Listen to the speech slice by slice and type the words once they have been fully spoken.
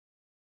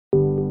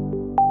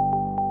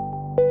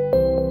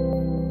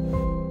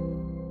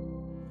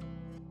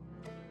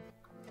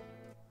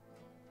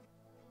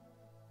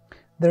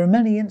There are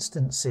many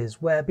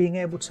instances where being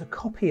able to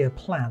copy a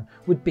plan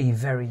would be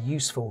very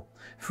useful.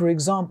 For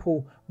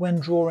example, when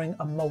drawing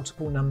a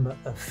multiple number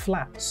of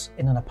flats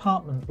in an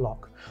apartment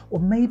block,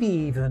 or maybe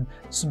even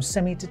some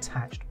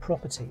semi-detached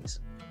properties.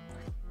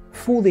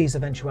 For these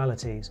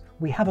eventualities,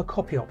 we have a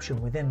copy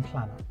option within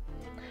PlanUp.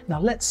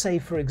 Now let's say,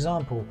 for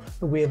example,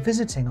 that we are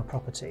visiting a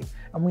property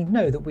and we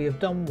know that we have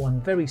done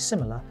one very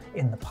similar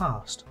in the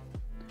past.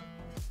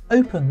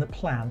 Open the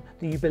plan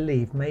that you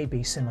believe may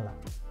be similar.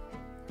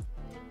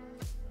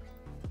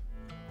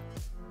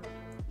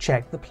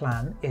 Check the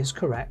plan is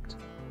correct.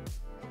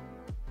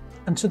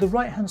 And to the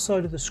right-hand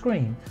side of the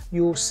screen,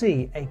 you will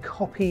see a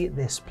Copy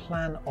this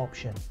plan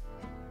option.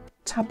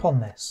 Tap on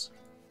this.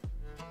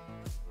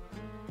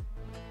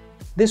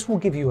 This will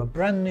give you a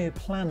brand new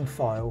plan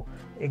file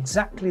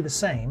exactly the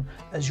same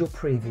as your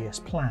previous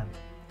plan.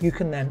 You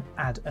can then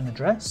add an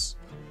address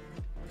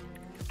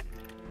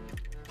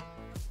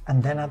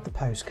and then add the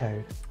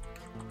postcode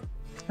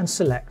and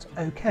select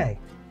OK.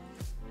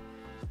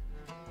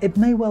 It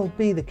may well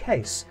be the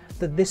case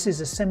that this is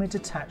a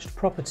semi-detached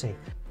property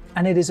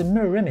and it is a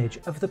mirror image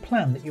of the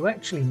plan that you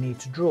actually need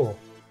to draw.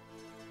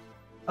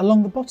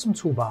 Along the bottom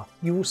toolbar,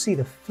 you will see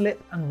the flip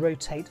and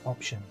rotate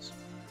options.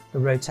 The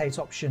rotate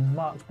option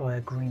marked by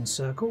a green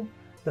circle,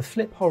 the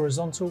flip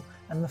horizontal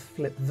and the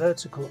flip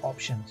vertical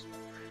options.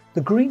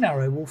 The green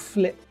arrow will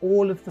flip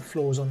all of the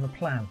floors on the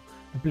plan.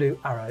 The blue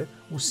arrow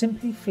will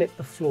simply flip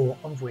the floor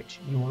of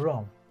which you are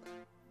on.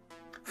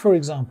 For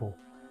example,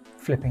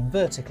 flipping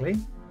vertically,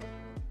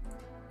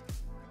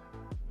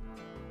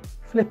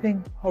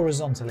 flipping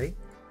horizontally,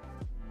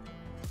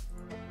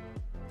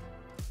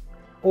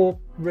 or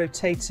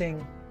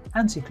rotating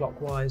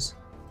anti-clockwise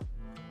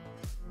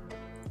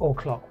or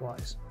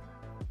clockwise.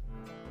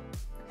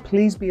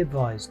 Please be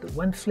advised that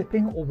when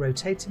flipping or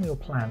rotating your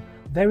plan,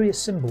 various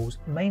symbols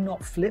may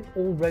not flip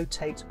or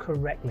rotate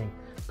correctly.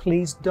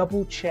 Please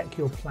double check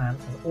your plan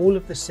and all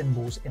of the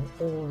symbols in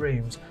all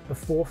rooms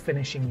before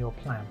finishing your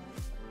plan.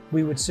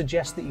 We would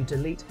suggest that you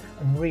delete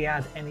and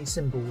re-add any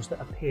symbols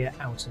that appear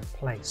out of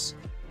place.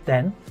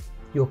 Then,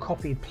 your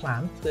copied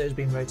plan that has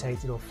been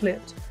rotated or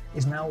flipped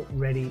is now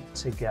ready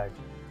to go.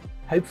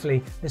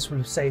 Hopefully this will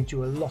have saved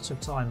you a lot of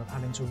time of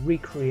having to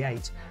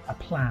recreate a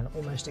plan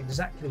almost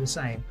exactly the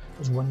same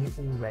as one you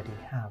already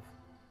have.